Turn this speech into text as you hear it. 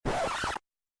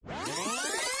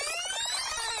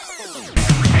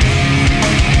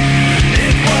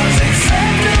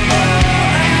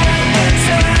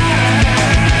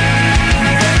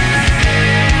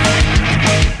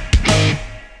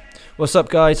What's up,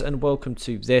 guys, and welcome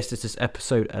to this. This is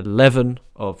episode 11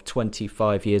 of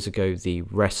 25 Years Ago, the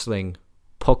Wrestling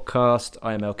Podcast.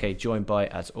 I am LK, joined by,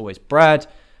 as always, Brad.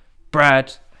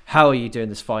 Brad, how are you doing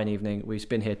this fine evening? We've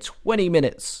been here 20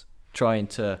 minutes trying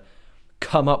to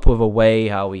come up with a way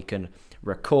how we can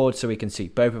record so we can see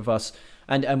both of us.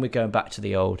 And we're going back to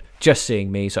the old, just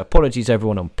seeing me. So apologies,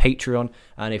 everyone on Patreon.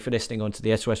 And if you're listening onto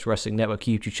the SOS Wrestling Network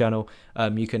YouTube channel,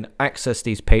 you can access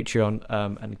these Patreon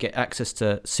and get access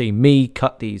to see me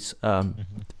cut these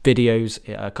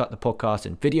videos, cut the podcast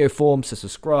in video form. So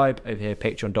subscribe over here,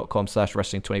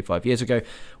 patreon.com/wrestling25 years ago.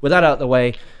 With that out of the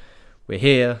way, we're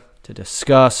here to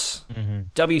discuss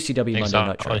WCW Monday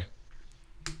Nitro.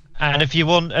 And if you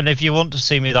want to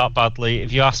see me that badly,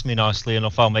 if you ask me nicely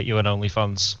enough, I'll make you an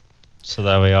OnlyFans. So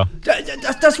there we are.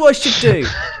 That's what I should do.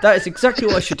 That is exactly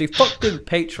what I should do. Fuck being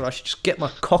Patreon. I should just get my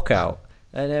cock out,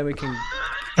 and then we can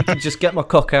just get my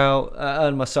cock out,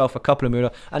 earn myself a couple of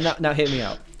million. And now, hear me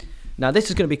out. Now, this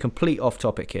is going to be complete off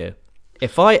topic here.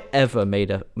 If I ever made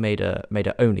a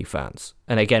OnlyFans,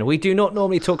 and again, we do not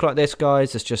normally talk like this,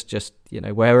 guys. It's just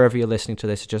wherever you're listening to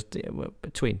this, it's just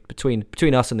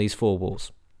between us and these four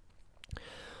walls.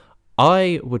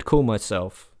 I would call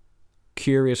myself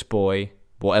Curious Boy,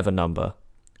 whatever number.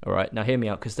 All right, now hear me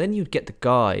out, because then you'd get the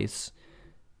guys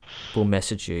will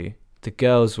message you, the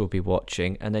girls will be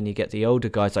watching, and then you get the older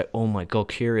guys like, oh my god,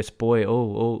 Curious Boy,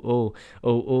 oh,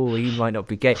 he might not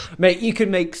be gay. Mate, you can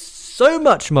make so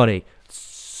much money.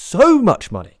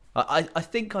 I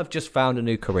think I've just found a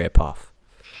new career path.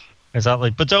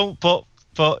 Exactly, but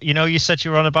you said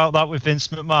you were on about that with Vince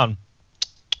McMahon.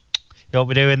 You can't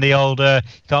be doing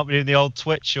the old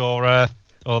Twitch or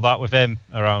that with him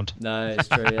around. No, it's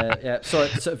true. Yeah. Sorry,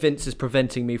 so Vince is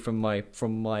preventing me from my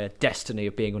destiny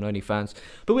of being on OnlyFans.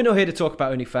 But we're not here to talk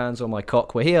about OnlyFans or my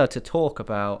cock. We're here to talk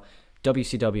about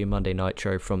WCW Monday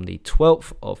Nitro from the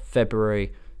 12th of February,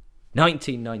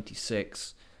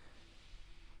 1996.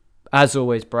 As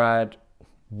always, Brad,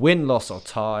 win, loss, or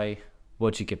tie,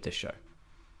 what'd you give this show?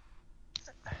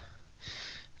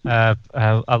 I'd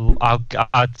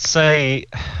say,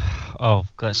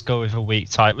 let's go with a weak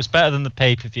tie. It was better than the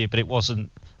pay-per-view, but it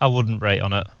wasn't. I wouldn't rate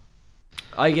on it.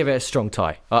 I give it a strong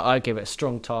tie. I give it a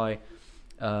strong tie.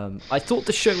 I thought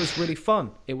the show was really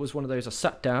fun. It was one of those I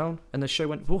sat down and the show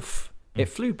went woof. It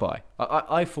flew by.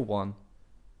 I for one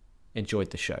enjoyed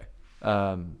the show.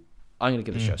 I'm going to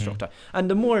give the show a strong tie.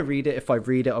 And the more I read it, if I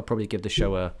read it, I'll probably give the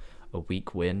show a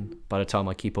weak win by the time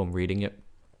I keep on reading it.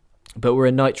 But we're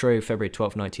in Nitro, February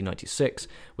 12th, 1996.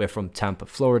 We're from Tampa,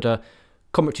 Florida.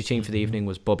 Commentary team for the evening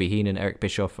was Bobby Heenan, Eric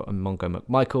Bischoff, and Mongo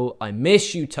McMichael. I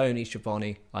miss you, Tony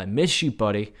Schiavone. I miss you,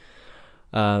 buddy.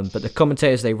 But the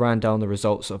commentators, they ran down the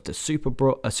results of the Super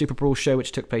Brawl show,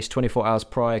 which took place 24 hours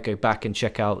prior. Go back and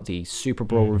check out the Super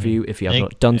Brawl review if you have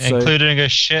not done so. Including a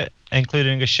shit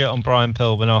on Brian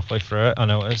Pillman halfway through it, I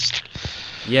noticed.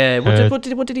 Yeah, what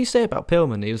did he say about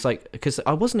Pillman? He was like, because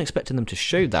I wasn't expecting them to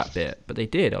show that bit, but they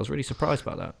did. I was really surprised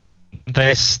about that.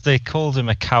 They called him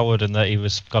a coward and that he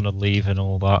was going to leave and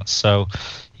all that. So,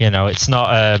 it's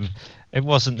not. It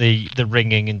wasn't the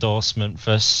ringing endorsement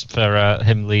for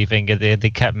him leaving. They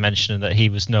kept mentioning that he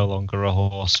was no longer a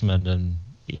horseman, and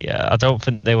I don't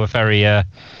think they were very. I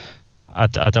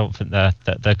don't think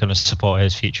they're going to support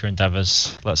his future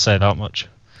endeavours. Let's say that much.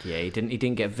 Yeah, he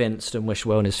didn't get Vince and wish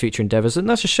well in his future endeavours, and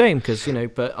that's a shame because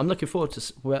But I'm looking forward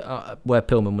to where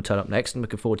Pillman will turn up next. I'm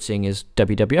looking forward to seeing his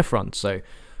WWF run. So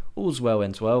all's well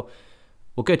ends well.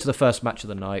 We'll go to the first match of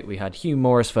the night. We had Hugh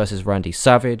Morris versus Randy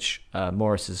Savage.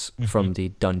 Morris is from the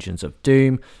Dungeons of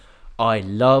Doom. I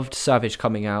loved Savage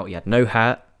coming out. He had no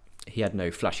hat. He had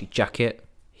no flashy jacket.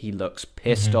 He looks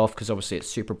pissed off because obviously it's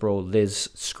Super Brawl. Liz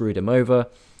screwed him over.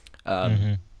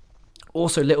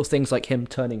 Also, little things like him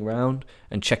turning around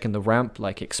and checking the ramp,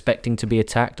 like expecting to be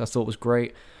attacked, I thought was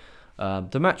great.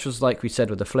 The match was, like we said,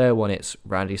 with the Flair one. It's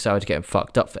Randy Savage getting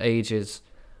fucked up for ages.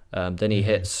 Then he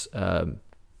hits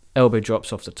elbow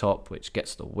drops off the top, which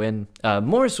gets the win.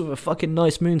 Morris with a fucking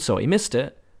nice moonsault. He missed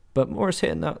it, but Morris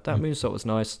hitting that moonsault was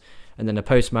nice. And then a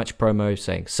post-match promo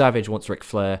saying Savage wants Ric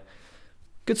Flair.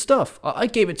 Good stuff. I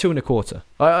gave it 2 1/4.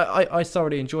 I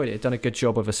thoroughly enjoyed it. It done a good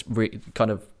job of us kind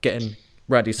of getting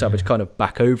Randy Savage kind of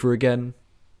back over again.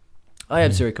 I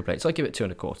had 0 complaints. I give it 2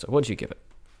 1/4. What did you give it?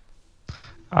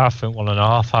 I think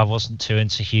 1.5. I wasn't too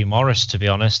into Hugh Morris, to be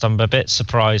honest. I'm a bit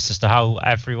surprised as to how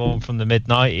everyone from the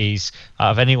mid-90s,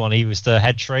 out of anyone, he was the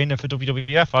head trainer for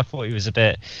WWF. I thought he was a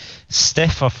bit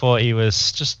stiff. I thought he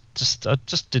was I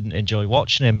just didn't enjoy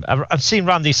watching him. I've seen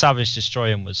Randy Savage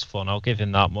destroy him was fun. I'll give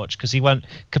him that much, because he went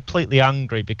completely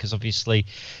angry, because obviously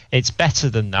it's better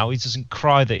than now. He doesn't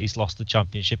cry that he's lost the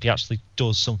championship. He actually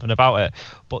does something about it.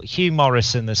 But Hugh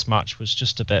Morris in this match was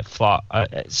just a bit flat.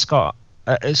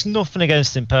 It's nothing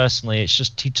against him personally. It's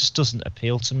just he just doesn't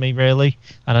appeal to me really,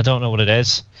 and I don't know what it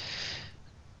is.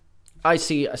 I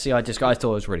see. I thought it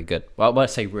was really good. Well, when I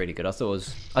say really good, I thought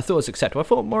it was acceptable. I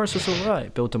thought Morris was all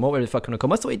right. Bill DeMott really fucking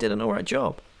come. I thought he did an all right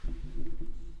job.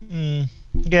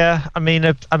 Yeah, I mean,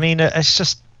 it's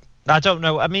just I don't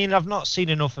know. I mean, I've not seen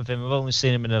enough of him. I've only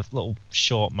seen him in a little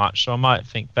short match, so I might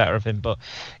think better of him. But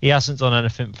he hasn't done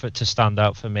anything to stand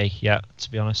out for me yet,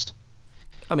 to be honest.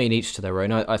 I mean, each to their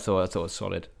own. I thought it was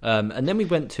solid. And then we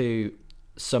went to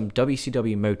some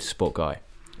WCW Motorsport guy.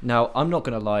 Now, I'm not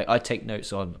going to lie. I take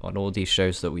notes on all these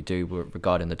shows that we do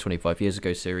regarding the 25 years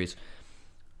ago series.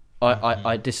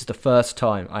 This is the first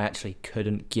time I actually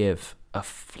couldn't give a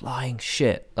flying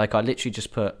shit. Like, I literally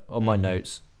just put on my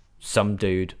notes, some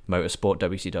dude, Motorsport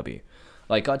WCW.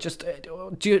 Like, I just...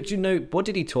 Do you know... What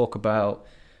did he talk about?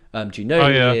 Do you know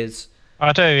who he is?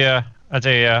 I do, yeah. I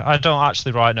don't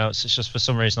actually write notes. It's just for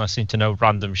some reason I seem to know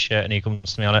random shit, and he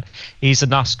comes to me on it. He's a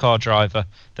NASCAR driver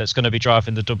that's going to be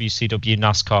driving the WCW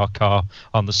NASCAR car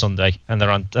on the Sunday, and they're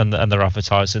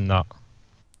advertising that.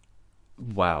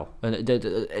 Wow!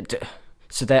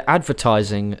 So they're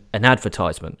advertising an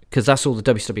advertisement, because that's all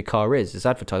the WCW car is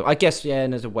advertising. I guess, yeah,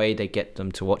 and there's a way they get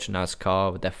them to watch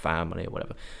NASCAR with their family or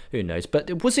whatever. Who knows?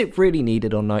 But was it really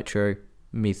needed on Nitro?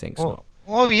 Me thinks not.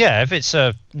 Well, yeah, if it's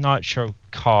a Nitro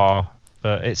car,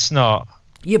 but it's not.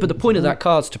 Yeah, but the point of that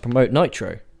car is to promote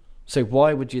Nitro. So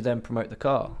why would you then promote the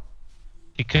car?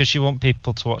 Because you want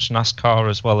people to watch NASCAR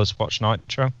as well as watch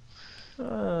Nitro.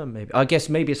 Maybe. I guess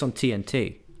maybe it's on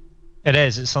TNT. It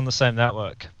is. It's on the same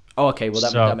network. Oh, okay. Well,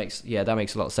 that makes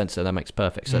a lot of sense. So that makes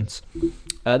perfect sense.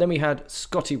 Then we had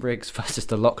Scotty Riggs versus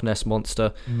the Loch Ness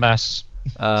Monster. Mess.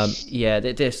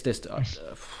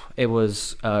 It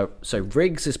was so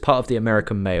Riggs is part of the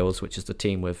American Males, which is the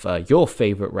team with your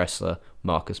favorite wrestler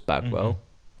Marcus Bagwell.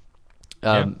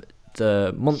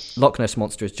 The Loch Ness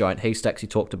Monster is Giant Haystacks. He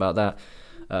talked about that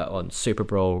on Super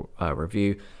Bowl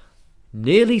review.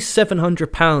 Nearly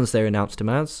 700 pounds they announced him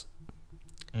as.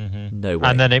 No way.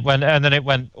 And then it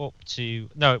went up to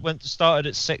started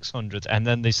at 600, and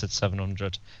then they said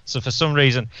 700. So for some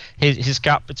reason, his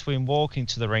gap between walking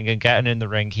to the ring and getting in the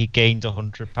ring, he gained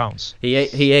 100 pounds. He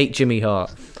ate Jimmy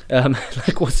Hart.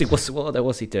 Like what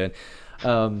was he doing?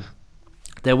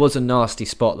 There was a nasty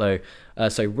spot though.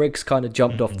 So Riggs kind of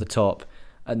jumped off the top,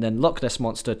 and then Loch Ness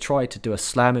Monster tried to do a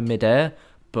slam in midair,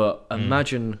 but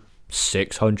imagine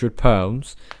 600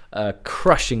 pounds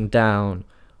crushing down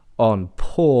on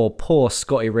poor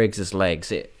Scotty Riggs'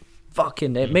 legs. It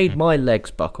made my legs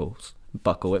buckle.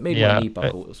 It made my knee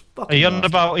buckle. It was fucking.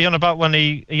 Are you on about when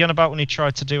he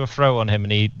tried to do a throw on him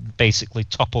and he basically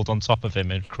toppled on top of him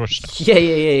and crushed him?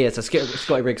 Yeah. So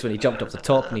Scotty Riggs, when he jumped off the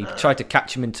top and he tried to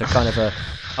catch him into kind of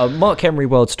a Mark Henry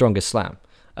World's Strongest Slam,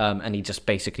 and he just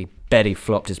basically belly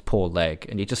flopped his poor leg,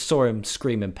 and you just saw him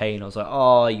scream in pain. I was like,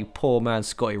 oh, you poor man,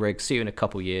 Scotty Riggs. See you in a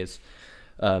couple years.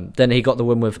 Then he got the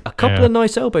win with a couple of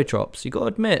nice elbow drops. You got to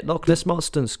admit, Loch Ness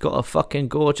Monster's got a fucking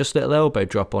gorgeous little elbow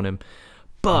drop on him.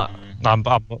 But I'm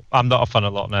not a fan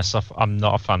of Loch Ness. I'm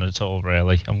not a fan at all,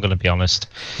 really. I'm going to be honest.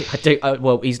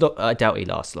 He's not. I doubt he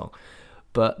lasts long.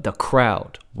 But the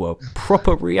crowd were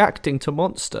proper reacting to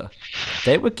Monster.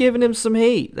 They were giving him some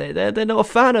heat. They're not a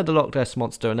fan of the Loch Ness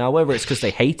Monster. Now, whether it's because they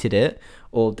hated it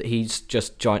or he's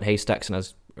just Giant Haystacks and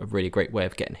has a really great way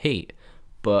of getting heat,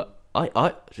 but I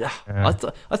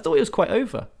thought it was quite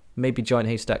over. Maybe Giant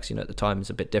Haystacks, at the time is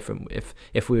a bit different.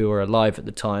 If we were alive at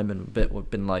the time and would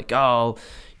been like, oh,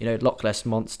 Loch Ness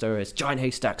Monster is Giant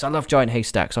Haystacks. I love Giant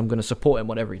Haystacks. I'm going to support him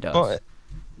whatever he does. But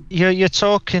you're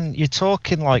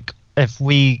talking like if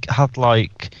we had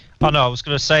like, I was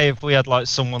going to say if we had like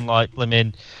someone like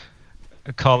blimmin'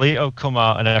 Carlito come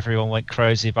out and everyone went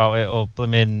crazy about it, or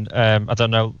blimmin' I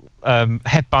don't know,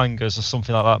 Headbangers or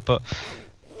something like that. But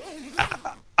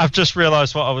I've just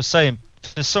realised what I was saying.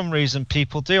 For some reason,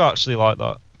 people do actually like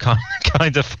that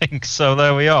kind of thing. So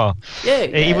there we are. Yeah.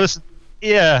 He was.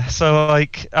 Yeah. So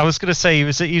like, I was gonna say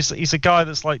he's a guy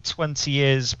that's like 20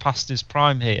 years past his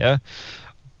prime here,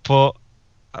 but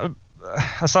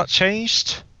has that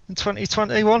changed in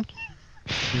 2021?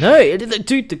 No,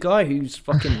 dude. The guy who's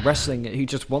fucking wrestling, who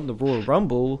just won the Royal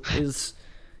Rumble, is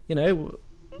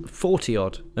 40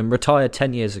 odd and retired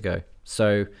 10 years ago.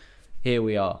 So here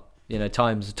we are. You know,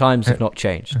 times have not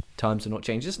changed. Times have not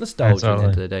changed. It's nostalgia at the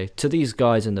end of the day. To these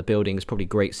guys in the building, it's probably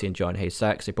great seeing Giant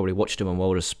Haystacks. They probably watched him on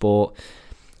World of Sport.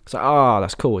 It's like,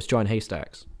 that's cool. It's Giant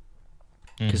Haystacks.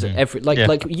 Because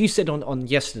like you said on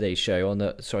yesterday's show,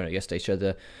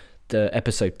 the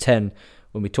episode 10,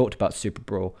 when we talked about Super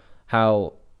Brawl,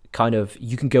 how kind of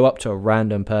you can go up to a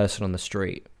random person on the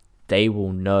street, they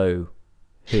will know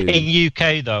who. In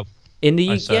UK though. In the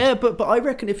UK, yeah, but I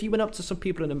reckon if you went up to some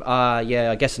people in,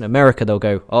 I guess in America they'll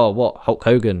go, oh, what, Hulk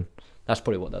Hogan? That's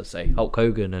probably what they'll say, Hulk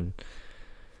Hogan, and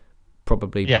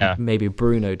probably maybe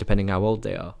Bruno, depending how old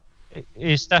they are.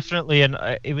 It's definitely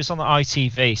it was on the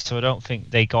ITV, so I don't think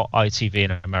they got ITV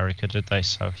in America, did they?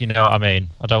 So you know what I mean.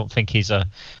 I don't think he's a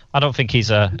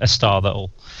star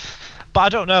that'll. But I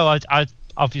don't know. I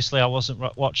obviously I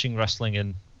wasn't watching wrestling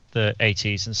in the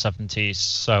 80s and 70s,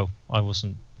 so I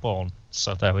wasn't born.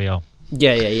 So there we are.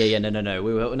 Yeah. No.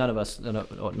 We were none of us.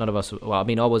 Well, I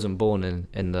mean, I wasn't born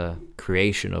in the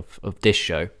creation of this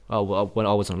show. When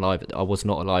I wasn't alive, I was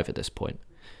not alive at this point.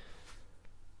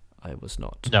 I was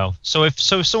not. No. So if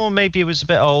someone maybe was a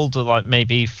bit older, like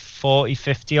maybe 40,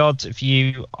 50 odd, if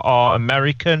you are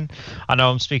American, I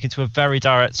know I'm speaking to a very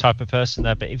direct type of person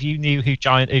there, but if you knew who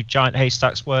Giant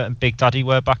Haystacks were and Big Daddy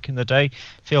were back in the day,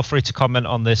 feel free to comment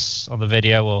on this on the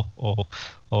video or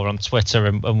on Twitter,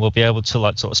 and we'll be able to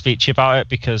like sort of speak to you about it,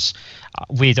 because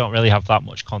we don't really have that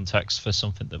much context for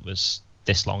something that was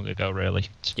this long ago, really.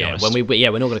 To be honest. We're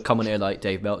not going to come on here like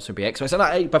Dave Meltzer and be experts. So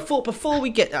like, before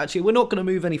we get, actually, we're not going to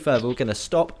move any further. We're going to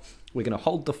stop. We're going to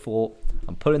hold the fort.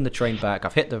 I'm pulling the train back.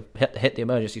 I've hit the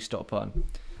emergency stop button.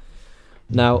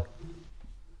 Now,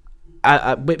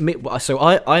 I'm a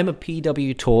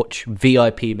PW Torch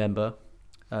VIP member.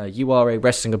 You are a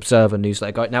Wrestling Observer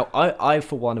newsletter guy. Now, I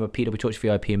for one am a PW Torch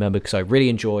VIP member because I really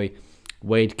enjoy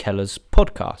Wade Keller's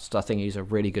podcast. I think he's a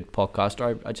really good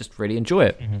podcaster. I just really enjoy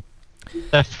it. Mm-hmm.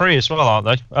 They're free as well, aren't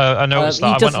they? I noticed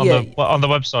that. I went on the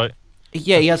website.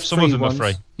 Yeah, he has some free of them ones.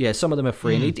 are free. Yeah, some of them are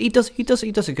free, and he does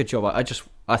a good job.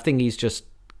 I think he's just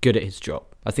good at his job.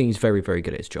 I think he's very, very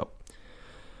good at his job.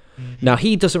 Mm-hmm. Now,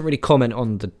 he doesn't really comment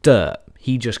on the dirt.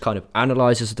 He just kind of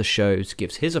analyzes the shows,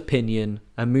 gives his opinion,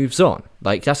 and moves on.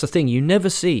 Like, that's the thing you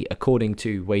never see, according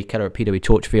to Wade Keller at PW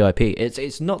Torch VIP.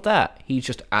 It's not that. He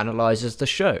just analyzes the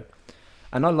show.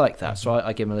 And I like that, so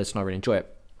I give him a listen. I really enjoy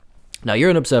it. Now,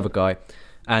 you're an Observer guy,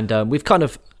 and it's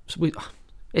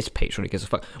Patreon, it gives a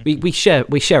fuck. We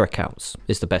share accounts,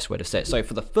 is the best way to say it. So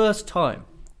for the first time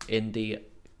in the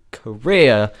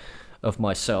career of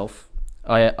myself,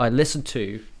 I listened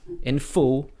to, in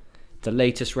full, the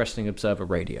latest Wrestling Observer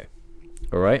radio.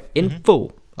 All right? In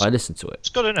full, I listened to it. It's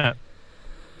good, isn't it?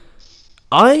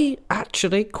 I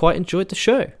actually quite enjoyed the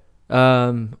show.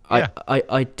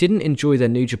 I didn't enjoy their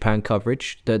New Japan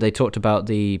coverage. They talked about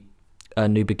the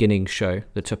New Beginning show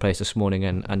that took place this morning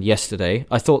and yesterday.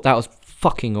 I thought that was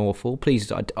fucking awful.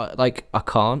 Please, I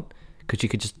can't, because you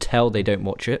could just tell they don't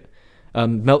watch it.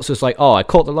 Meltzer's like, I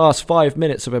caught the last 5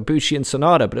 minutes of Ibushi and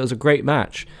Sonata, but it was a great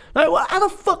match. Like, how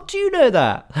the fuck do you know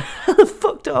that?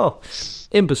 Fucked off,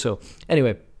 imbecile.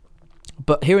 Anyway,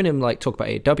 but hearing him like talk about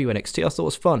AEW NXT, I thought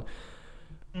was fun.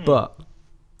 But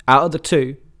out of the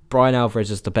two, Brian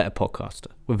Alvarez is the better podcaster,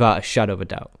 without a shadow of a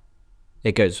doubt.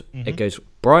 It goes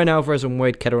Brian Alvarez and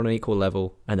Wade Keller on an equal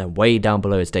level, and then way down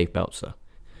below is Dave Meltzer.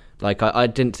 Like, I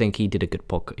didn't think he did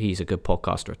he's a good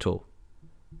podcaster at all.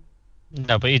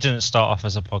 No, but he didn't start off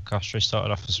as a podcaster. He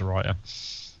started off as a writer.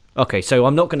 Okay, so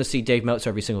I'm not going to see Dave Meltzer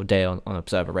every single day on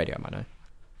Observer Radio, am I?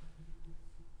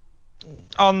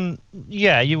 No?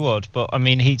 Yeah, you would, but I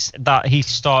mean, he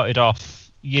started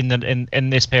off in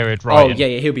this period writing. Oh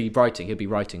yeah, he'll be writing.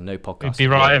 No podcast. He'll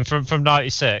be writing from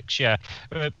 '96, yeah.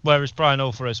 Whereas Brian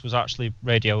Alvarez was actually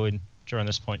radioing during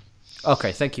this point.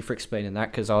 Okay, thank you for explaining that,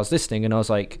 because I was listening and I was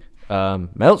like,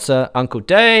 Meltzer, Uncle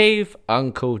Dave,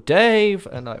 and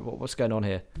like, what's going on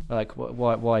here? Like,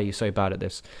 why are you so bad at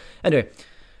this? Anyway,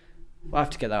 I have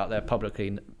to get that out there publicly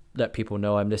and let people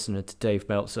know I'm listening to Dave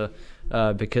Meltzer,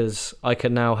 because I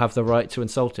can now have the right to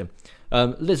insult him.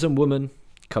 Liz and Woman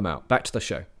come out. Back to the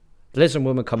show. Liz and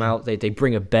Woman come out. They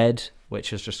bring a bed,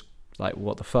 which is just like,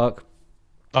 what the fuck?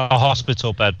 A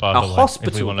hospital bed, by the way. A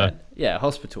hospital bed. Yeah, a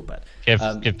hospital bed.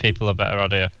 Give people a better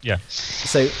idea. Yeah.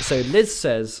 So Liz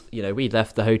says, we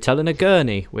left the hotel in a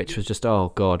gurney, which was just,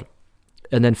 oh god.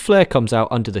 And then Flair comes out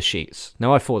under the sheets.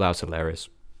 Now, I thought that was hilarious.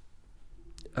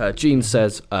 Gene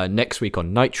says, next week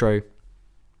on Nitro,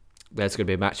 there's going to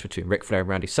be a match between Ric Flair and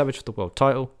Randy Savage for the world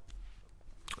title.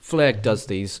 Flair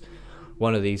does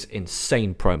one of these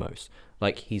insane promos.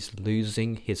 Like, he's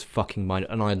losing his fucking mind,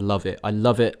 and I love it. I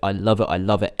love it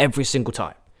every single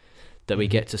time. that we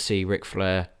get to see Ric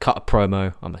Flair cut a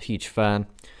promo. I'm a huge fan.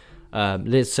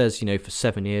 Liz says, for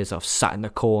 7 years I've sat in the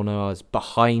corner, I was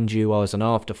behind you, I was an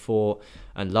afterthought,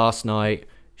 and last night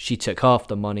she took half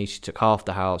the money, she took half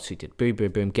the house, she did boom,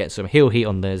 boom, boom, get some heel heat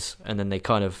on Liz, and then they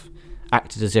kind of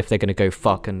acted as if they're going to go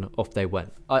fuck, and off they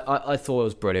went. I thought it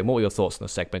was brilliant. What were your thoughts on the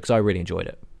segment? Because I really enjoyed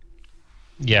it.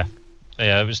 Yeah,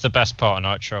 it was the best part of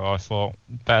Nitro, I thought.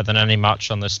 Better than any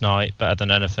match on this night, better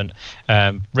than anything.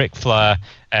 Ric Flair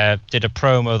did a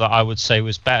promo that I would say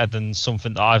was better than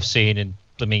something that I've seen in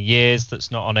years that's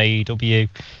not on AEW.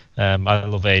 I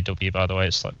love AEW, by the way.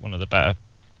 It's like one of the better.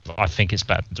 I think it's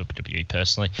better than WWE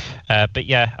personally. But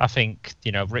yeah, I think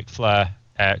Ric Flair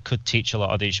could teach a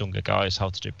lot of these younger guys how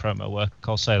to do promo work.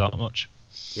 I'll say that much.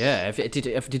 Yeah.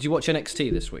 Did you watch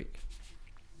NXT this week?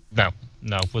 No.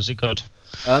 Was it good?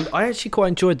 I actually quite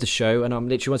enjoyed the show, and I'm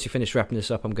literally, once you finish wrapping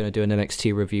this up, I'm going to do an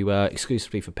NXT review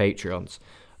exclusively for Patreons.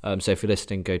 So if you're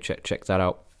listening, go check that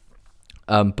out.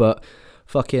 But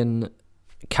fucking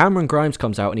Cameron Grimes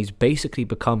comes out and he's basically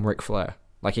become Ric Flair.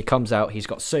 Like, he comes out, he's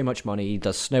got so much money, he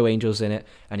does Snow Angels in it,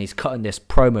 and he's cutting this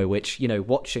promo, which,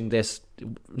 watching this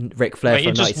Ric Flair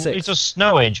from 96. He does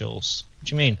Snow Angels? What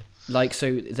do you mean? Like,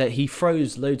 so that he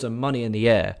throws loads of money in the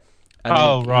air, and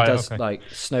he does, like,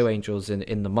 Snow Angels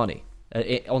in the money,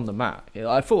 on the mat.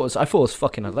 I thought it was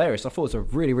fucking hilarious. I thought it was a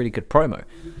really, really good promo.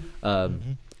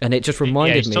 And it just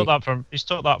reminded me... He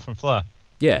stole that from Flair.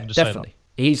 Yeah, definitely.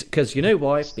 Because you know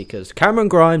why? Because Cameron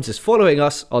Grimes is following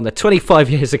us on the 25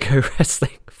 years ago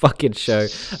wrestling fucking show,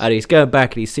 and he's going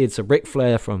back and he's seeing some Ric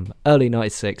Flair from early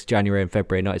 96, January and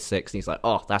February 96, and he's like,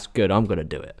 oh, that's good, I'm going to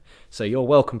do it. So you're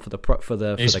welcome for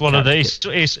the He's one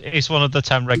of the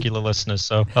 10 regular listeners,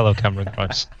 so hello, Cameron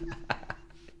Grimes.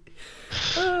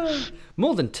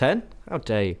 More than 10? How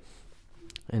dare you?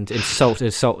 And insult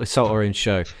our own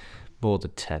show. More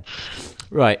than 10.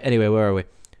 Right, anyway, where are we?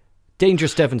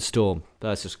 Dangerous Devon Storm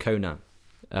versus Conan.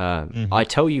 I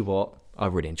tell you what, I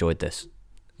really enjoyed this.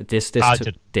 This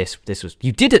was...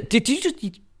 You did it. Did you just...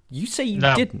 You say you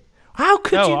didn't? How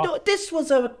could you not? This was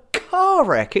a car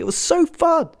wreck. It was so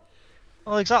fun.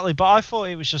 Well, exactly, but I thought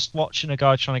it was just watching a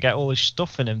guy trying to get all his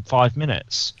stuff in 5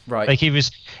 minutes. Right. Like, he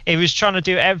was trying to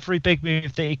do every big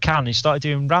move that he can. He started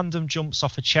doing random jumps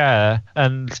off a chair,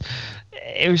 and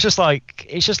it was just like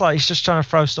he's just trying to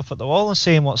throw stuff at the wall and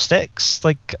seeing what sticks.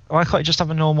 Like, why can't he just have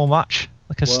a normal match,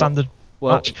 like a standard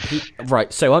match?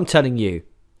 Right. So I'm telling you,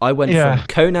 I went from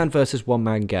Conan versus One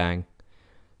Man Gang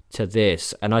to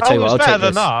this, and I tell you what, I'll take this.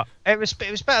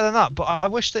 It was better than that, but I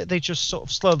wish that they just sort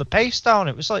of slowed the pace down.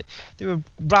 It was like they were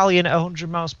rallying at 100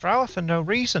 miles per hour for no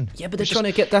reason. Yeah, but they're trying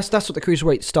to get that's what the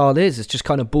cruiserweight style is. It's just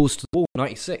kind of balls to the wall.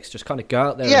 96, just kind of go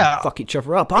out there and fuck each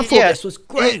other up. I thought this was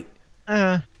great.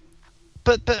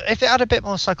 But if it had a bit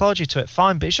more psychology to it,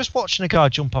 fine. But it's just watching a guy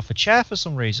jump off a chair for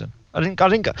some reason. It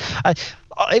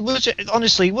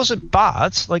wasn't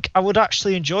bad. Like, I would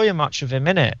actually enjoy a match of him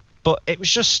in it. But it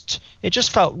just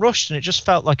felt rushed, and it just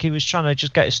felt like he was trying to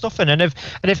just get his stuff in. And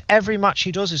if every match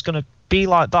he does is going to be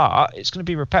like that, it's going to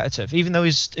be repetitive. Even though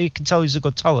he can tell he's a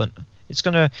good talent, it's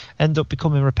going to end up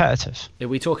becoming repetitive. Are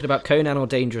we talking about Conan or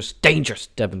dangerous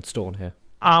Devon Storm here?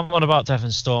 I'm on about Devon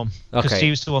Storm, because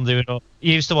he was the one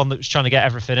that was trying to get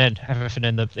everything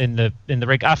in the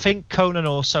ring. I think Conan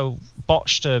also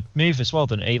botched a move as well,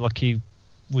 didn't he? Like, he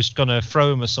was going to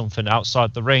throw him or something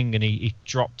outside the ring, and he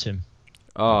dropped him.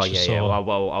 Oh yeah. Well,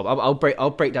 I'll break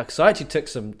that, because I actually took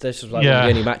some. This was like one of the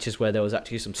only matches where there was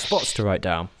actually some spots to write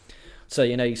down. So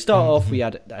you start off. We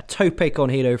had a tope con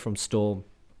hilo from Storm.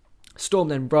 Storm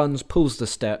then runs, pulls the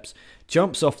steps,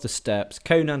 jumps off the steps.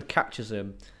 Conan catches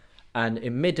him, and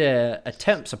in midair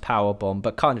attempts a power bomb,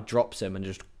 but kind of drops him and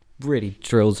just really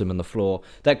drills him on the floor.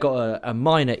 That got a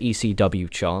minor ECW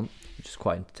chant, which is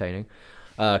quite entertaining.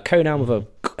 Conan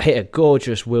hit a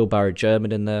gorgeous wheelbarrow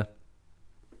German in there.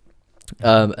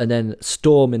 And then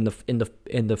Storm in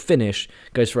the finish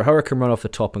goes for a hurricane run off the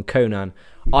top, and Conan,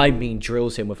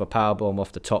 drills him with a powerbomb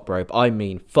off the top rope.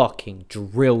 Fucking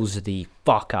drills the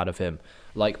fuck out of him.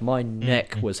 Like, my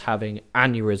neck was having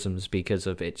aneurysms because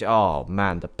of it. Oh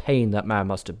man, the pain that man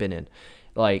must have been in.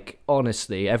 Like,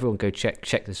 honestly, everyone go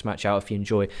check this match out if you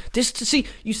enjoy this. To see,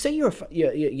 you say you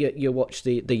watch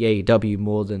the AEW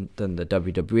more than the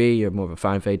WWE. You're more of a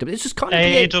fan of AEW. It's just kind of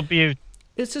AEW.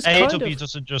 It's just AEW kind of...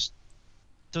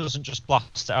 doesn't just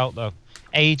blast it out though.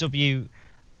 AEW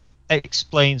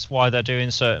explains why they're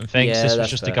doing certain things. Yeah, this was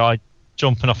just a guy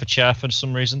jumping off a chair for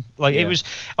some reason. Like, it was,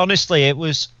 honestly,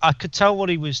 I could tell what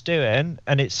he was doing,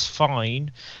 and it's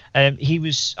fine.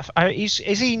 Is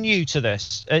he new to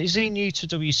this? Is he new to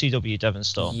WCW, Devon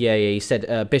Storm? Yeah. He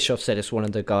said Bischoff said it's one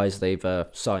of the guys they've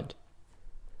signed.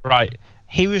 Right.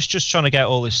 he was just trying to get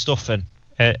all his stuff in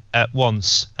at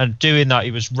once, and doing that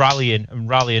he was rallying and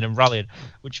rallying and rallying,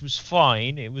 which was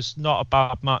fine. It was not a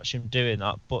bad match him doing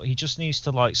that, but he just needs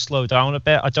to like slow down a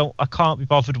bit. I can't be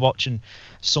bothered watching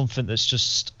something that's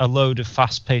just a load of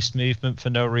fast-paced movement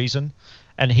for no reason.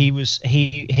 And he was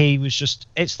just,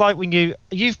 it's like when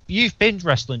you've been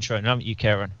wrestling training, haven't you,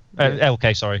 Kieran?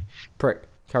 LK, sorry, Prick.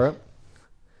 Carry on.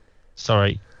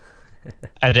 sorry.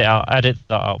 Edit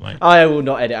that out, mate. I will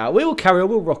not edit out. We will carry on.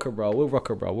 We'll rock and roll. We'll rock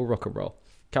and roll. We'll rock and roll.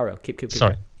 Carry on. Keep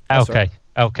Sorry. going.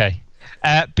 Okay.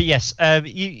 But yes,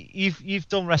 you've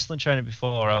done wrestling training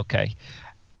before. Okay.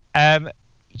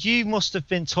 You must have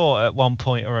been taught at one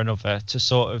point or another to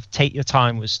sort of take your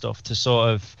time with stuff, to sort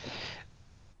of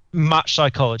match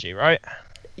psychology, right?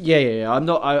 Yeah.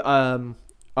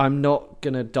 I'm not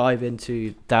gonna dive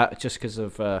into that just because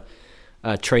of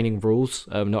training rules.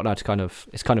 I'm not allowed to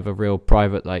it's kind of a real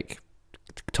private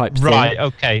type thing. Right.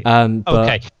 Okay.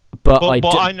 Okay.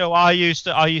 But I know I used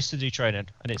to do training,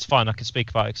 and it's fine. I can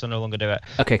speak about it because I no longer do it.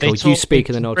 Okay, cool. You speak,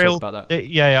 and then I'll talk about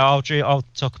that. I'll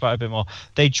talk about it a bit more.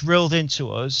 They drilled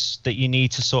into us that you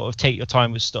need to sort of take your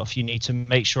time with stuff. You need to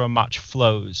make sure a match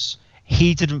flows.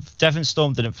 Devon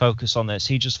Storm didn't focus on this.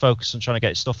 He just focused on trying to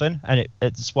get stuff in, and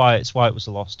it's why it was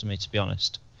a loss to me, to be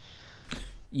honest.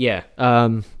 Yeah.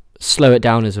 Slow it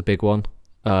down is a big one.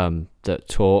 That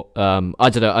taught. I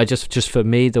don't know. I just for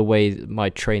me, the way my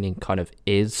training kind of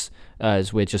is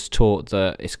we're just taught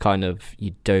that it's kind of,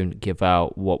 you don't give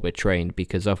out what we're trained,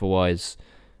 because otherwise,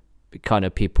 kind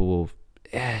of people will.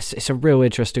 Yeah, it's a real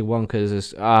interesting one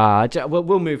because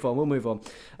we'll move on. We'll move on.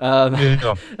 We'll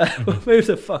move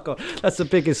the fuck on. That's the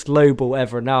biggest low ball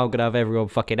ever. Now I'm gonna have everyone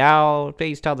fucking out.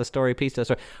 Please tell the story. Please tell the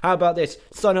story. How about this?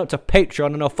 Sign up to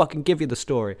Patreon and I'll fucking give you the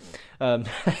story. Oh,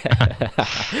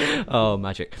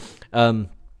 magic. The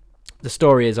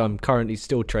story is I'm currently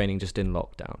still training, just in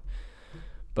lockdown.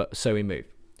 But so we move.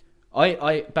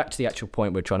 I back to the actual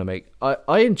point we're trying to make.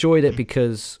 I enjoyed it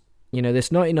because,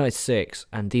 this 1996,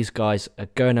 and these guys are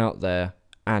going out there,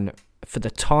 and for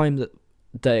the time that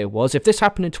it was, if this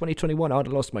happened in 2021, I'd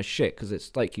have lost my shit, because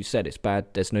it's like you said, it's bad.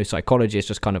 There's no psychology. It's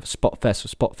just kind of a spot fest for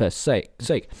spot fest's sake.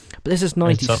 But this is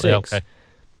 96. Okay.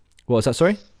 What was that?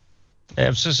 Sorry. I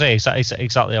was just saying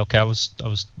exactly okay. I was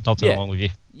nodding along with you.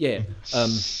 Yeah.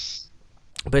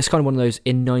 But it's kind of one of those,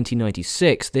 in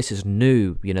 1996, this is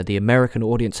new. The American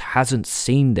audience hasn't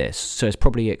seen this, so it's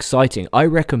probably exciting. I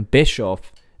reckon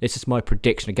Bischoff. This is my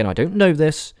prediction. Again, I don't know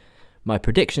this. My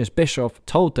prediction is Bischoff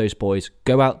told those boys,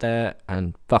 go out there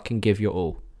and fucking give your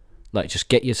all. Just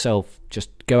just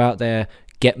go out there,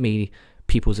 get me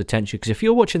people's attention. Because if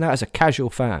you're watching that as a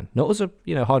casual fan, not as a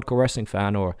hardcore wrestling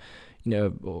fan or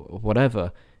or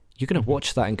whatever, you're gonna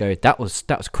watch that and go, that was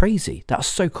crazy. That was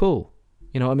so cool.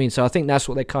 You know what I mean? So I think that's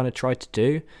what they kind of tried to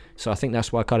do. So I think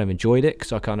that's why I kind of enjoyed it,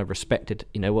 because I kind of respected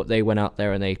what they went out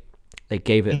there and they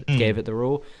gave it the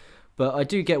all. But I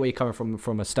do get where you're coming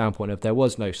from a standpoint of, there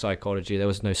was no psychology, there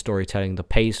was no storytelling, the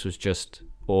pace was just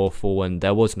awful, and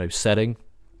there was no setting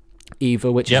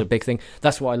either, which is a big thing.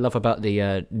 That's what I love about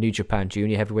the New Japan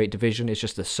Junior Heavyweight division. It's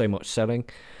just there's so much selling.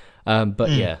 I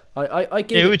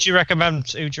give. Who would you recommend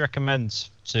to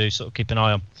sort of keep an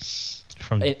eye on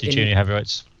from the Junior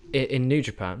Heavyweights in New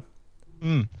Japan?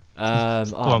 I'll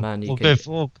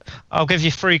give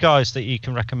you 3 guys that you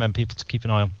can recommend people to keep an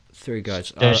eye on. 3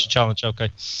 guys. There's your challenge.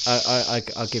 Okay.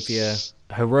 I'll give you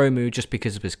Hiromu, just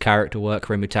because of his character work.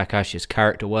 Hiromu Takahashi's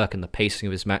character work and the pacing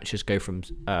of his matches go from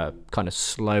kind of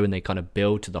slow, and they kind of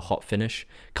build to the hot finish,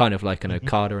 kind of like an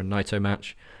Okada and Naito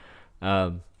match.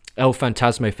 El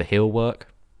Phantasmo for heel work.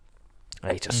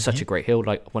 He's just such a great heel.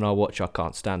 Like, when I watch, I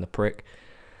can't stand the prick.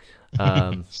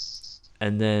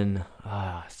 And then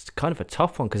it's kind of a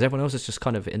tough one because everyone else is just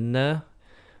kind of in there.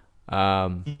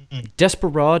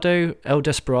 Desperado, El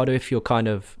Desperado, if you're kind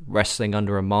of wrestling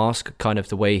under a mask, kind of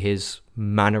the way his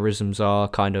mannerisms are,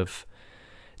 kind of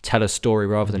tell a story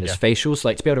rather than his facials.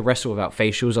 Like, to be able to wrestle without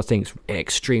facials, I think, is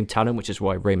extreme talent, which is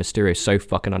why Rey Mysterio is so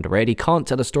fucking underrated. He can't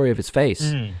tell a story of his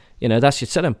face. That's your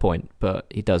selling point, but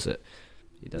he does it.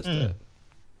 He does it.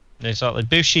 Exactly.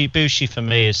 Bushi for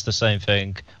me is the same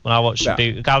thing. When I watch I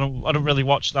don't really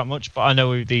watch that much, but I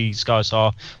know who these guys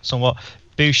are somewhat.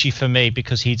 Bushi for me,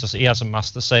 because he hasn't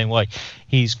masked the same way.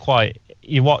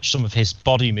 You watch some of his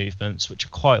body movements, which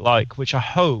I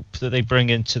hope that they bring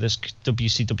into this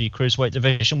WCW Cruiserweight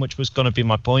division, which was going to be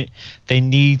my point. They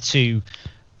need to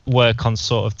work on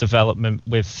sort of development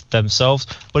with themselves,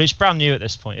 but it's brand new at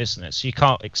this point, isn't it? So you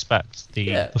can't expect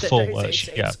the full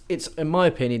version. It's in my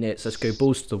opinion, it's let's go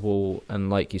balls to the wall, and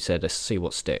like you said, let's see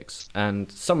what sticks.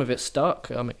 And some of it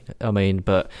stuck. I mean,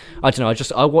 but I don't know.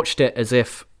 I watched it as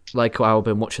if, like how I've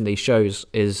been watching these shows,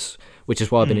 is which is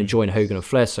why I've been enjoying Hogan and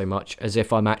Flair so much, as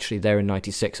if I'm actually there in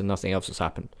 '96 and nothing else has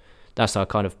happened. That's how I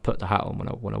kind of put the hat on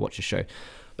when I watch the show.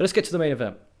 But let's get to the main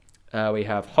event. We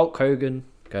have Hulk Hogan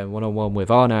going one-on-one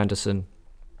with Arn Anderson.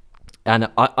 And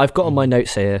I've got on my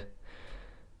notes here,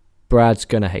 Brad's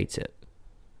going to hate it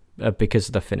because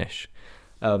of the finish.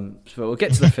 So we'll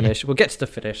get to the finish.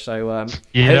 So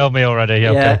you know me already.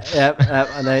 Okay. Yeah.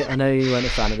 I know you weren't a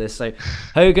fan of this. So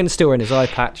Hogan's still wearing his eye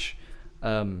patch.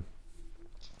 Now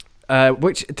I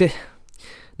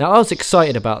was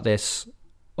excited about this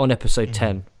on episode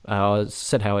 10. I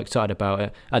said how excited about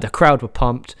it. The crowd were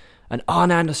pumped. And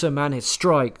Arn Anderson, man, his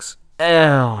strikes.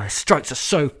 His strikes are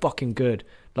so fucking good.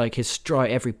 Like his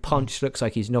strike, every punch looks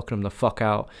like he's knocking him the fuck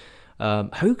out.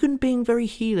 Hogan being very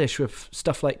heelish with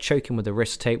stuff like choking with the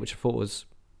wrist tape, which I thought was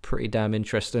pretty damn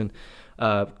interesting.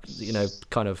 Kind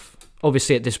of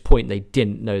obviously at this point they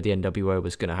didn't know the NWO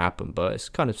was going to happen, but it's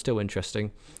kind of still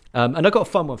interesting. And I got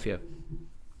a fun one for you.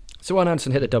 So Arn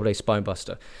Anderson hit the double A spine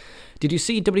buster. Did you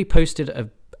see WWE posted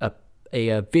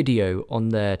a video on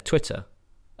their Twitter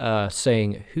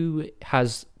saying who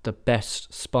has the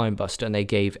best spine buster, and they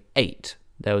gave 8.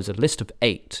 There was a list of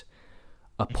 8.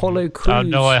 Apollo Crews.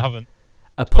 No, I haven't.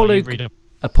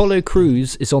 Apollo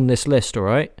Crews is on this list, all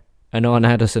right, and Arn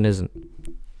Anderson isn't.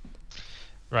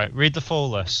 Right, read the full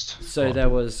list. So there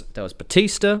was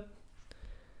Batista.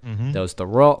 There was The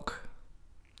Rock.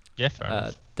 Yeah, fair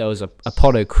enough. There was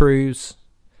Apollo Crews.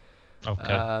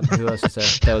 Okay. Who else is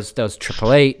there? There was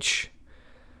Triple H.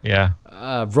 Yeah.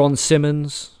 Ron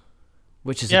Simmons,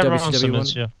 which is a WCW Ron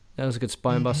Simmons, one. Yeah. That was a good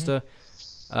spine buster.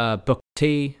 Booker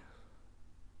T.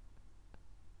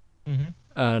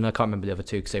 And I can't remember the other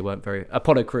two because they weren't very...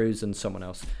 Apollo Crews and someone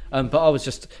else. But I was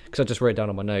just... Because I just wrote it down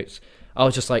on my notes. I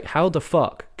was just like, how the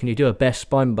fuck can you do a best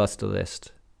spine buster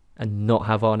list and not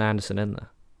have Arn Anderson in there?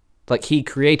 Like, he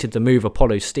created the move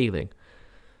Apollo stealing.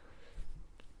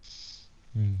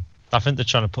 I think they're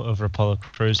trying to put over Apollo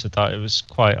Crews with that. It was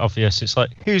quite obvious. It's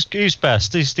like, who's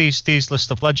best? These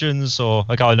list of legends, or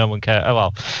a guy no one care? Oh,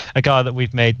 well, a guy that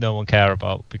we've made no one care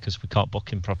about because we can't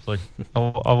book him properly. I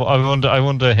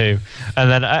wonder who. And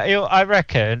then I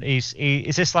reckon is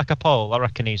this like a poll? I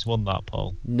reckon he's won that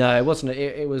poll. No, it wasn't.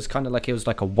 It was kind of like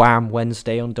a Wham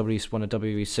Wednesday on one of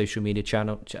WWE's social media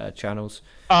channels.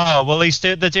 Oh well,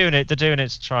 they're doing it. They're doing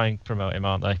it to try and promote him,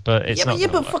 aren't they? But it's not.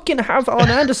 But fucking have Arn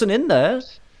Anderson in there.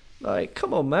 Like,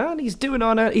 come on, man! He's doing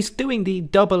the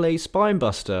double A spine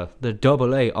buster, the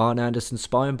double A Arn Anderson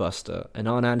spine buster, and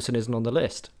Arn Anderson isn't on the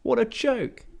list. What a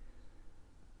joke!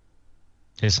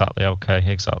 Exactly. Okay.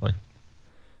 Exactly.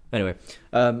 Anyway,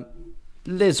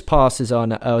 Liz passes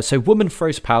on. So, woman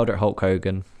throws powder at Hulk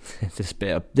Hogan.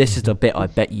 This is the bit I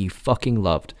bet you fucking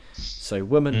loved. So,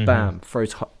 woman, bam,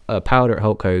 throws powder at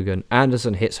Hulk Hogan.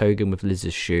 Anderson hits Hogan with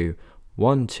Liz's shoe.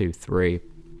 1, 2, 3.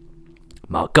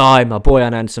 My boy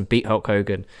Arn Anderson beat Hulk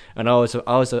Hogan, and I was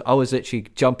literally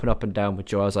jumping up and down with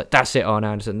joy. I was like, "That's it, Arn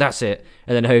Anderson, that's it!"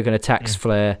 And then Hogan attacks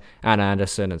Flair and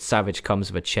Anderson, and Savage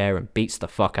comes with a chair and beats the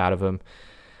fuck out of him.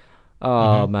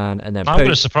 Oh man! And then I'm going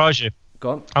to surprise you.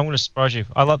 Go on. I'm going to surprise you.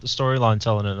 I like the storyline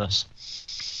telling in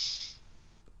this.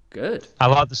 Good. I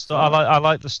like the story. I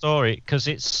like the story because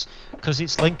it's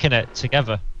linking it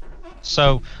together.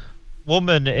 So,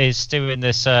 woman is doing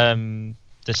this.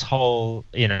 This whole,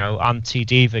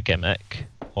 anti-diva gimmick,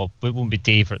 or it wouldn't be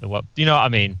diva at the what, you know what I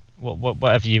mean?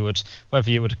 Whatever you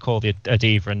would call a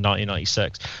diva in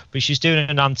 1996. But she's doing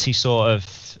an anti sort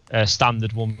of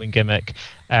standard woman gimmick.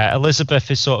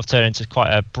 Elizabeth is sort of turning into quite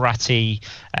a bratty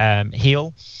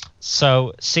heel.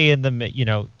 So seeing them,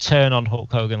 turn on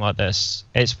Hulk Hogan like this,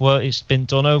 it's been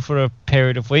done over a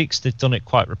period of weeks. They've done it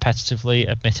quite repetitively,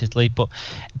 admittedly, but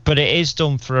it is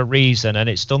done for a reason, and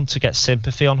it's done to get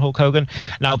sympathy on Hulk Hogan.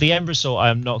 Now, the end result, I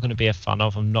am not going to be a fan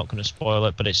of. I'm not going to spoil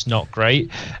it, but it's not great.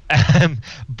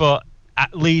 But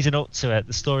leading up to it,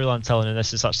 the storyline telling in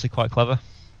this is actually quite clever,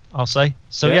 I'll say.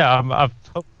 So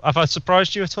have I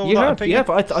surprised you at all? Yeah,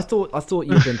 but I thought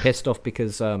you'd been pissed off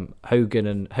because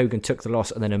Hogan took the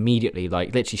loss, and then immediately,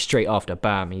 like literally straight after,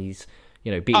 bam, he's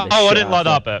beating the shit I didn't like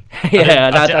that bit.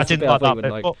 I didn't like that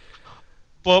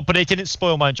bit. But it didn't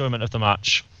spoil my enjoyment of the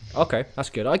match. Okay, that's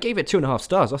good. I gave it 2.5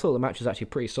 stars. I thought the match was actually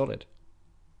pretty solid.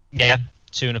 Yeah,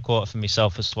 2.25 for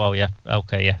myself as well. Yeah.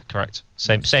 Okay. Yeah. Correct.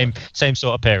 Same sort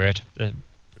of period.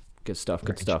 Good stuff.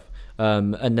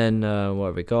 And then what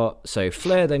have we got? So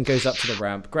Flair then goes up to the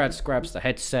ramp, grabs the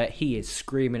headset. He is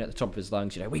screaming at the top of his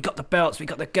lungs, we got the belts, we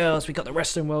got the girls, we got the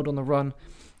wrestling world on the run.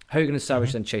 Hogan and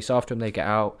Savage then chase after him. They get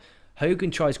out.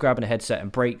 Hogan tries grabbing a headset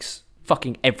and breaks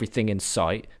fucking everything in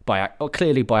sight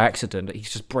clearly by accident.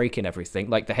 He's just breaking everything.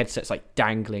 Like the headset's like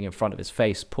dangling in front of his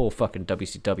face. Poor fucking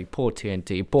WCW, poor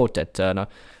TNT, poor Ted Turner,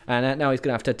 and now he's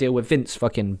gonna have to deal with Vince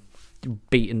fucking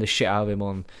beating the shit out of him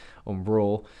on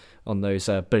Raw on those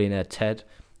billionaire Ted,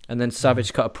 and then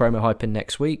Savage cut a promo hyping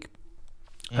next week.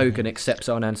 Hogan accepts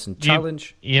Arn Anderson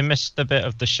challenge. You missed the bit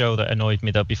of the show that annoyed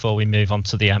me though. Before we move on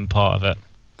to the end part of it,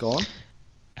 go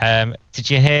on. Did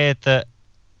you hear that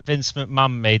Vince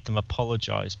McMahon made them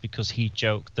apologise because he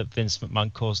joked that Vince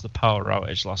McMahon caused the power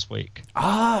outage last week?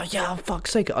 Ah, yeah, for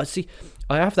fuck's sake. I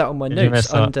have that on my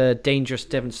notes under Dangerous,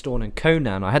 Devon Storm and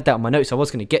Conan. I had that on my notes. I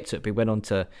was going to get to it, but we went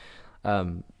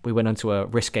on to a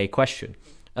risque question.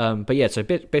 But yeah, so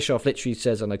Bischoff literally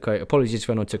says, and I quote, "Apologies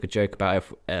when I took a joke about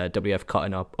WF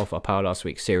cutting off our power last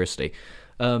week. Seriously,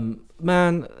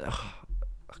 man,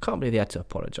 I can't believe he had to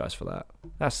apologise for that.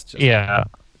 That's just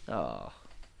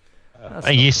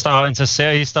Are you starting to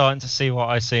see what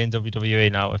I see in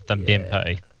WWE now with them being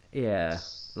petty? Yeah,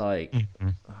 like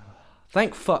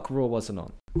thank fuck Raw wasn't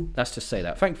on. Let's just say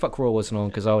that. Thank fuck Raw wasn't on,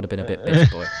 because I would have been a bit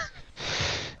bitch boy.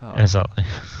 Exactly.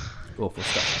 Awful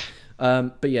stuff.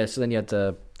 But yeah, so then you had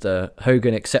the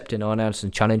Hogan accepting Arn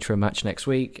Anderson challenge for a match next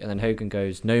week, and then Hogan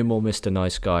goes, "No more Mr.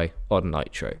 Nice Guy" on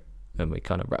Nitro, and we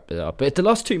kind of wrapped it up. But the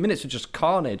last 2 minutes were just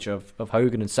carnage of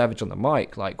Hogan and Savage on the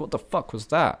mic. Like, what the fuck was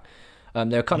that?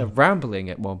 They were kind of rambling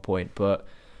at one point, but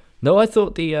no, I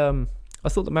thought the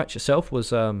match itself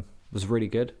was really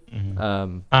good.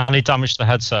 And he damaged the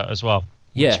headset as well.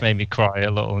 Which made me cry a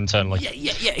little internally.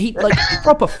 Yeah. He like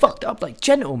proper fucked up, like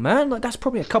gentle man. Like that's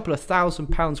probably a couple of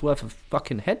 £1,000 worth of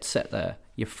fucking headset there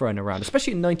you're throwing around,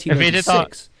 especially in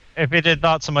 1996. If he did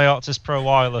that to my Optus Pro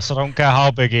Wireless, I don't care how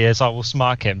big he is, I will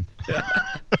smack him.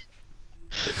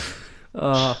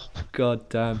 Oh god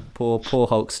damn, poor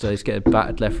Hulkster. He's getting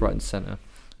battered left, right, and centre.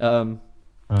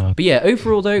 But yeah,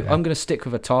 overall though, I'm gonna stick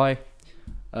with a tie.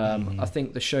 I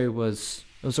think the show was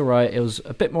alright. It was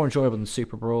a bit more enjoyable than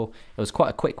Super Brawl. It was quite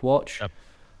a quick watch. Yep.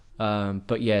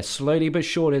 But yeah, slowly but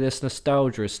surely this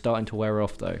nostalgia is starting to wear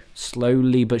off though.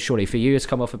 Slowly but surely. For you it's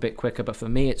come off a bit quicker, but for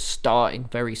me it's starting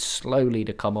very slowly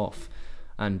to come off.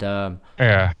 And I'm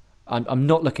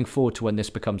not looking forward to when this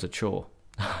becomes a chore.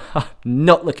 I'm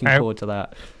not looking forward to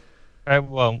that.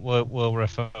 We'll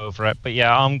riff over it, but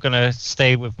yeah, I'm gonna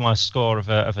stay with my score of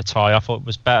a tie. I thought it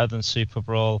was better than Super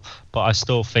Brawl, but I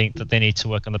still think that they need to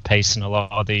work on the pacing a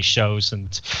lot of these shows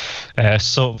and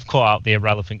sort of cut out the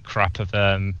irrelevant crap of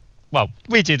well,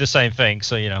 we do the same thing,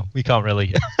 so we can't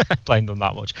really blame them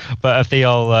that much. But of the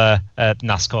old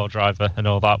NASCAR driver and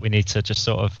all that, we need to just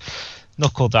sort of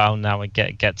knuckle down now and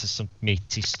get to some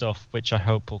meaty stuff, which I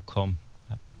hope will come.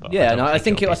 Yeah, I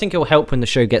think it'll help when the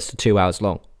show gets to 2 hours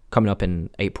long, coming up in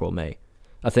April, May.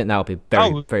 I think that'll be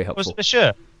very helpful. Was it the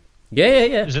shirt?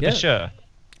 Yeah. Is it the shirt?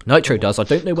 Nitro does. I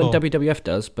don't know when WWF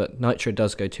does, but Nitro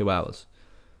does go 2 hours.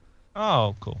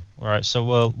 Oh, cool. All right, so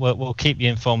we'll keep you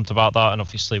informed about that, and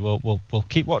obviously we'll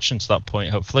keep watching to that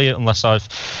point. Hopefully, unless I've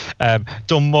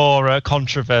done more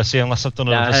controversy, unless I've done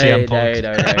another CM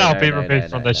Punk, I'll be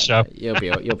removed from this show. You'll be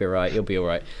right. You'll be all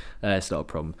right. It's not a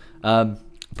problem.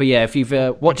 But yeah, if you've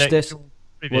watched this,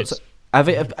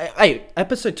 hey,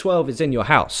 episode 12 is in your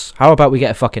house. How about we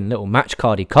get a fucking little match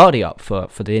cardy up for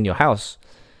the in your house?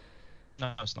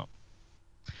 No, it's not.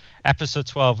 Episode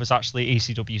 12 is actually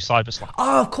ECW Cyberslam.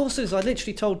 Oh, of course it is. I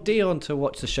literally told Dion to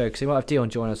watch the show because he might have Dion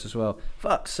join us as well.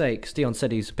 Fuck's sake, because Dion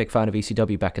said he's a big fan of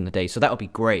ECW back in the day, so that would be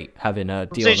great having Dion.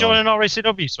 Is he joining our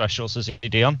ECW specials? Is he,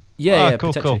 Dion? Yeah,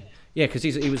 cool. Yeah, because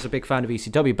he was a big fan of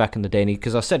ECW back in the day,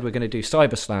 because I said we're going to do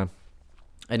Cyberslam.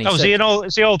 And is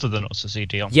he older than us? Is he,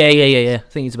 Dion? Yeah. I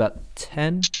think he's about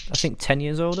 10. I think 10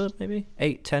 years older, maybe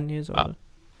 8-10 years older.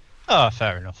 Oh,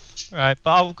 fair enough. Right,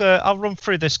 but I'll run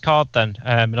through this card then,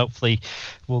 and hopefully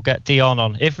we'll get Dion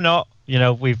on. If not,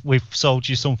 we've sold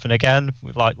you something again,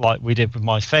 like we did with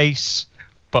my face,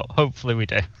 but hopefully we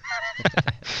do.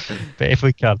 But if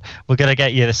we can, we're gonna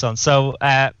get you this on. So,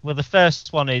 the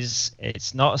first one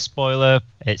it's not a spoiler.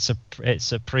 It's a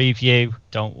preview.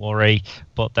 Don't worry,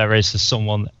 but there is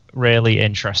someone really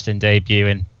interesting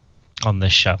debuting on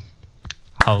this show.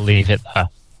 I'll leave it there.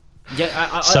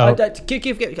 Yeah, don't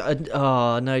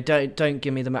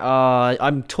give me the.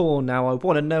 I'm torn now. I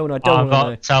want to know and I don't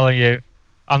want to know.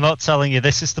 I'm not telling you.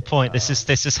 This is the point. This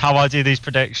is how I do these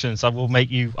predictions. I will make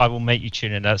you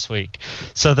tune in next week.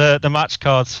 So the match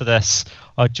cards for this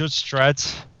are Judge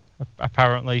Dredd,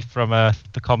 apparently from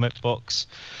the comic books.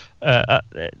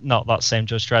 Not that same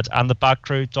Judge Dredd, and the Bad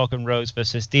Crew, Dog and Rose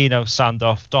versus Dino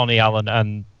Sandoff, Donnie Allen,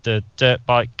 and the Dirt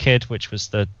Bike Kid, which was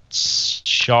the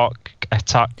Shark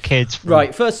Attack Kid.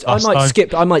 Right, first I might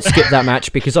skip that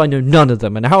match because I know none of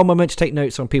them, and how am I meant to take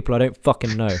notes on people I don't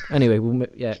fucking know?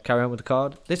 Anyway, carry on with the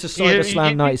card. This is Cyber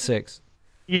Slam 96.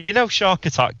 You know Shark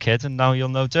Attack Kid, and now you'll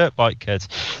know Dirt Bike Kid.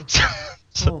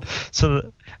 So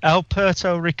El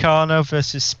Puerto Ricano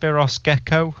versus Spiros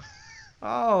Gecko.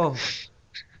 Oh.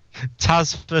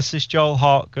 Taz versus Joel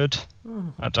Hartgood.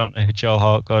 I don't know who Joel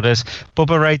Hartgood is.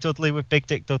 Bubba Ray Dudley with Big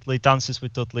Dick Dudley, Dances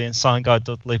with Dudley, and Sign Guy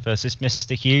Dudley versus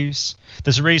Mr. Hughes.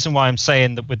 There's a reason why I'm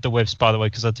saying that with the Wivs, by the way,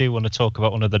 because I do want to talk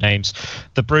about one of the names.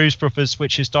 The Bruise Brothers,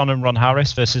 which is Don and Ron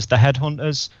Harris versus the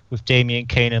Headhunters with Damien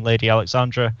Kane and Lady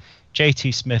Alexandra.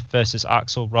 JT Smith versus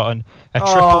Axel Rotten.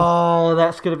 Oh,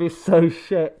 that's going to be so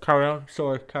shit. Carry on.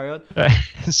 Sorry, carry on.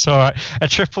 It's alright. A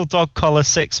triple dog collar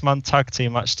 6-man tag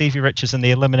team match. Stevie Richards and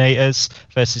the Eliminators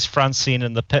versus Francine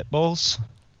and the Pitbulls.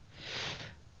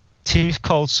 Tooth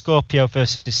Cold Scorpio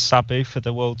versus Sabu for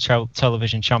the World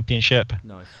Television Championship.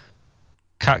 Nice.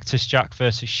 Cactus Jack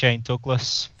versus Shane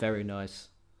Douglas. Very nice.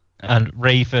 And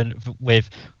Raven with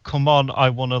Come On, I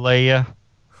Wanna Lay Ya.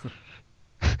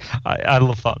 I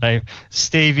love that name.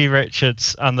 Stevie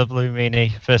Richards and the Blue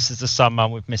Meanie versus the Sandman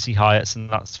with Missy Hyatt,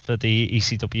 and that's for the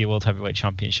ECW World Heavyweight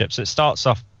Championship. So it starts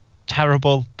off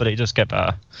terrible, but it does get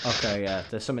better. Okay, yeah,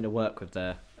 there's something to work with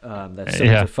there. There's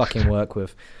something to fucking work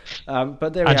with.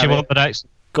 But there we have it. Do you want the next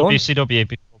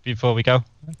WCW before we go?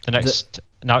 The next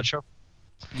Nitro?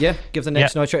 Yeah, give the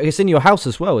next Nitro. It's in your house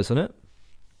as well, isn't it?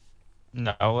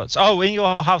 No, it's in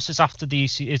your house is after the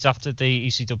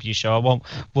ECW show.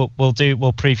 We'll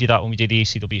preview that when we do the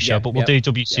ECW show, but we'll do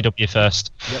WCW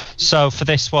first. Yep. So for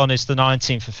this one, it's the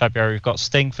 19th of February. We've got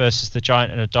Sting versus the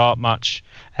Giant in a dart match.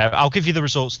 I'll give you the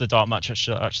results of the dart match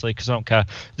actually, because I don't care.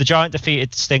 The Giant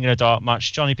defeated Sting in a dart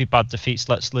match. Johnny B. Bad defeats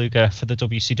Lex Luger for the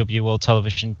WCW World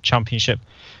Television Championship.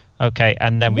 Okay,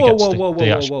 and then we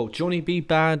whoa. Johnny B.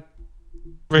 Bad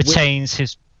retains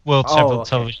his World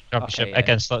Television Championship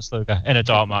against Lex Luger in a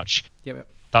dart match. Yep.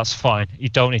 That's fine. You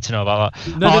don't need to know about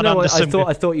that. No.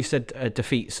 I thought you said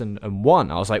defeats and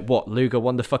won. I was like, what? Luger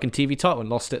won the fucking TV title and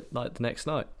lost it like the next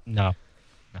night. No.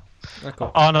 Okay.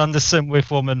 Arn Anderson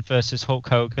with Woman versus Hulk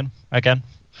Hogan again.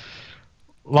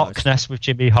 Loch Ness with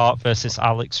Jimmy Hart versus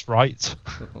Alex Wright.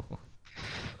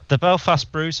 The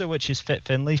Belfast Bruiser, which is Fit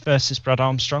Finlay versus Brad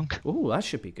Armstrong. Ooh, that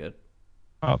should be good.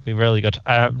 That would be really good.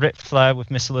 Ric Flair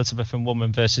with Miss Elizabeth and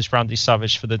Woman versus Randy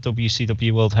Savage for the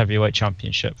WCW World Heavyweight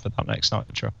Championship for that next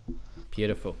Nitro.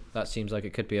 Beautiful. That seems like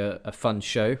it could be a fun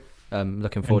show.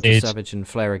 Looking forward to Savage and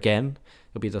Flair again.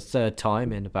 It'll be the third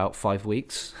time in about 5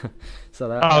 weeks. So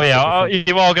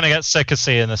you are going to get sick of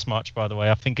seeing this match, by the way.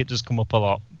 I think it does come up a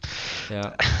lot.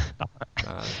 Yeah.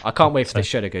 I can't wait for the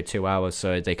show to go 2 hours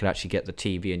so they can actually get the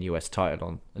TV and US title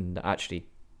on and actually,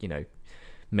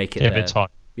 make it. Give it time.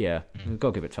 Yeah,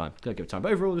 gotta give it time. But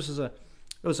overall, this is it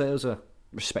was a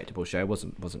respectable show. It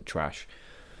wasn't trash.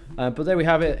 But there we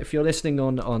have it. If you're listening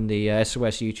on the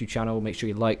SOS YouTube channel, make sure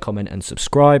you like, comment, and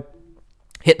subscribe.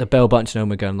 Hit the bell button to know when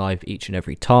we're going live each and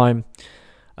every time.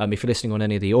 If you're listening on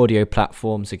any of the audio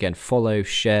platforms, again, follow,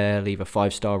 share, leave a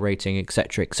 5-star rating,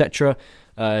 etc., etc.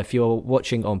 If you're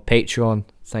watching on Patreon,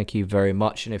 thank you very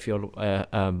much. And if you're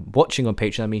watching on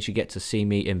Patreon, that means you get to see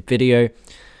me in video.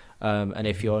 And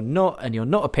if you're not a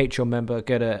Patreon member,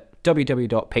 go to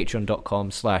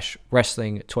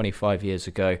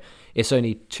www.patreon.com/wrestling25yearsago. It's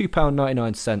only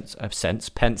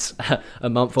 £2.99 pence a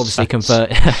month, obviously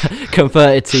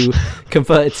converted to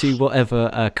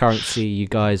whatever currency you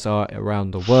guys are around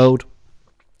the world.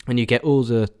 And you get all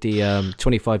the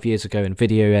 25 years ago in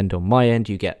video, and on my end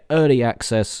you get early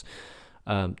access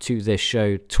to this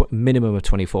show, minimum of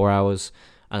 24 hours.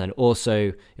 And then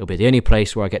also it'll be the only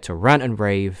place where I get to rant and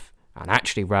rave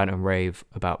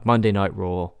about Monday Night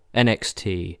Raw,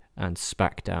 NXT, and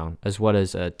SmackDown, as well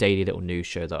as a daily little news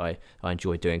show that I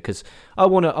enjoy doing, because I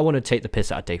want to take the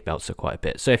piss out of Dave Meltzer quite a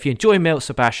bit. So if you enjoy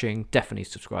Meltzer bashing, definitely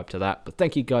subscribe to that. But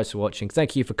thank you guys for watching.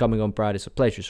 Thank you for coming on, Brad. It's a pleasure.